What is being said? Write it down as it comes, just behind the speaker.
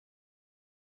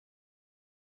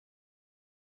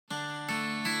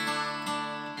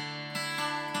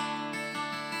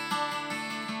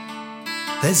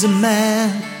There's a man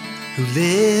who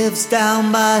lives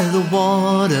down by the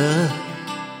water,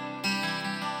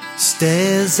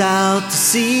 stares out to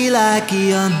sea like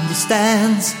he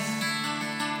understands.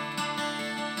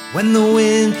 When the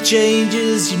wind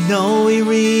changes, you know he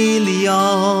really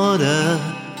oughta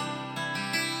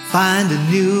find a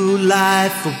new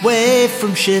life away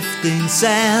from shifting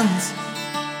sands.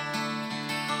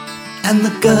 And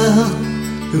the girl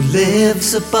who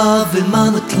lives above him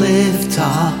on the cliff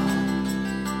top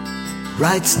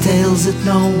writes tales that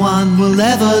no one will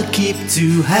ever keep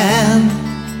to hand.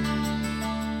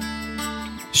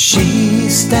 She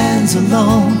stands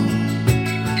alone,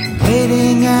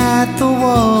 waiting at the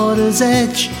water's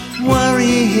edge,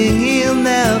 worrying he'll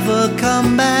never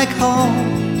come back home.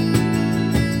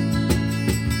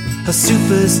 Her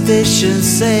superstitions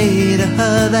say to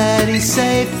her that he's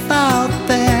safe out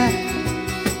there,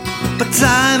 but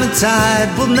time and tide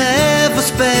will never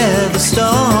spare the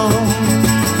storm.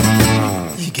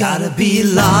 You gotta be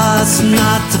lost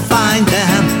not to find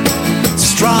them,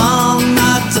 strong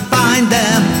not to find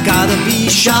them. Gotta be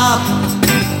sharp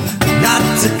not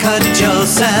to cut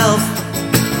yourself.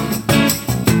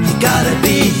 You gotta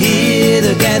be here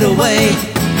to get away.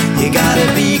 You gotta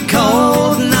be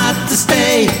cold not to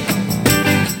stay.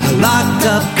 A locked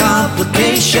up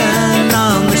complication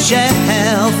on the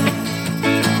shelf.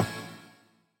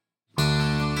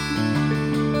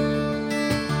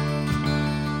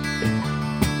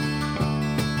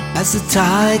 As the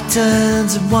tide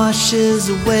turns and washes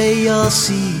away your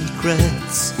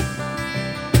secrets,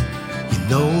 you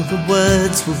know the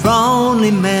words were only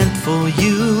meant for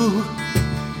you.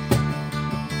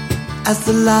 As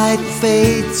the light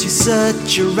fades, you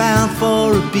search around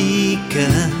for a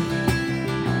beacon,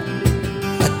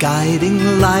 a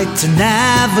guiding light to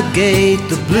navigate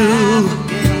the blue.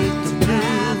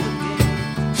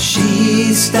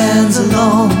 She stands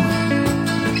alone,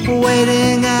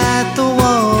 waiting at the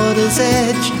water's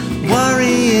edge,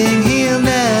 worrying he'll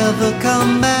never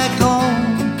come back home.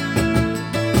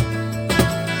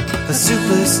 Her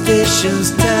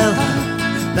superstitions tell her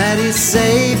that he's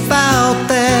safe out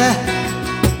there,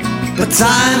 but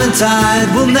time and tide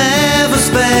will never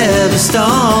spare the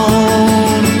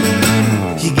storm.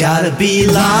 You gotta be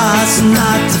lost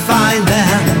not to find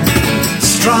them,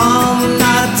 strong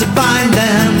not to bind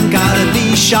them. Gotta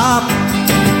be sharp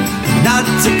not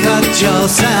to cut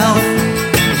yourself.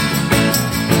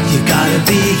 You gotta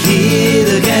be here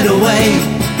to get away.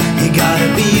 You gotta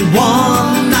be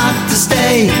warm not to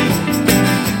stay.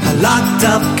 A locked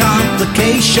up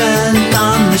complication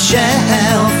on the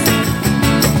shelf.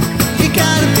 You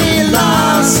gotta be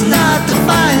lost not to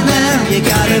find them. You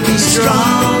gotta be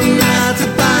strong not to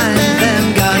bind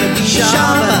them. Gotta be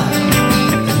sharper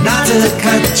not to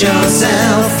cut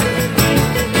yourself.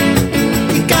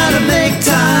 You gotta make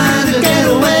time to get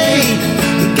away.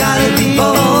 You gotta be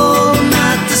bold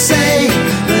not to say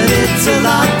that it's a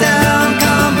lockdown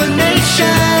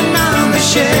combination on the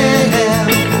shelf.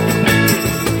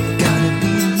 Gotta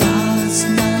be lost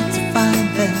not to find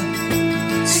them,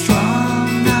 strong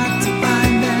not to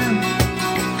find them,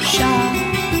 sharp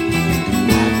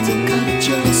not to cut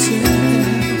yourself.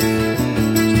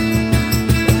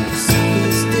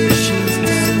 Superstitions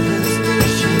tell us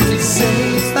it's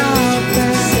safe out there.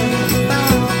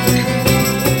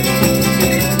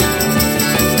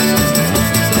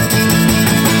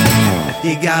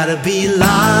 You gotta be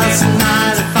lost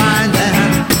not to find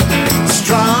them,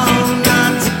 strong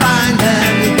not to bind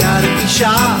them. You gotta be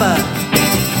sharper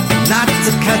not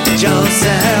to cut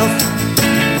yourself.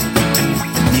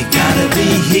 You gotta be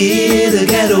here to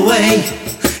get away.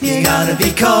 You gotta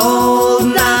be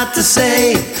cold not to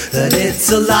say that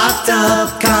it's a locked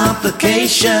up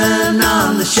complication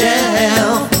on the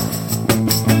shelf.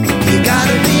 You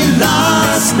gotta be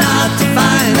lost not to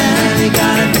find them. You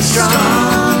gotta be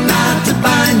strong not to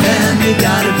bind them. You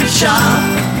gotta be sharp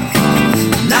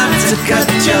not to cut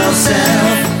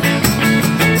yourself.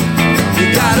 You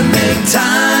gotta make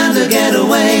time to get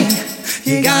away.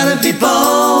 You gotta be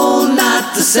bold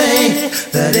not to say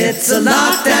that it's a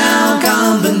lockdown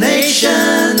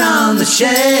combination on the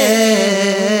shelf.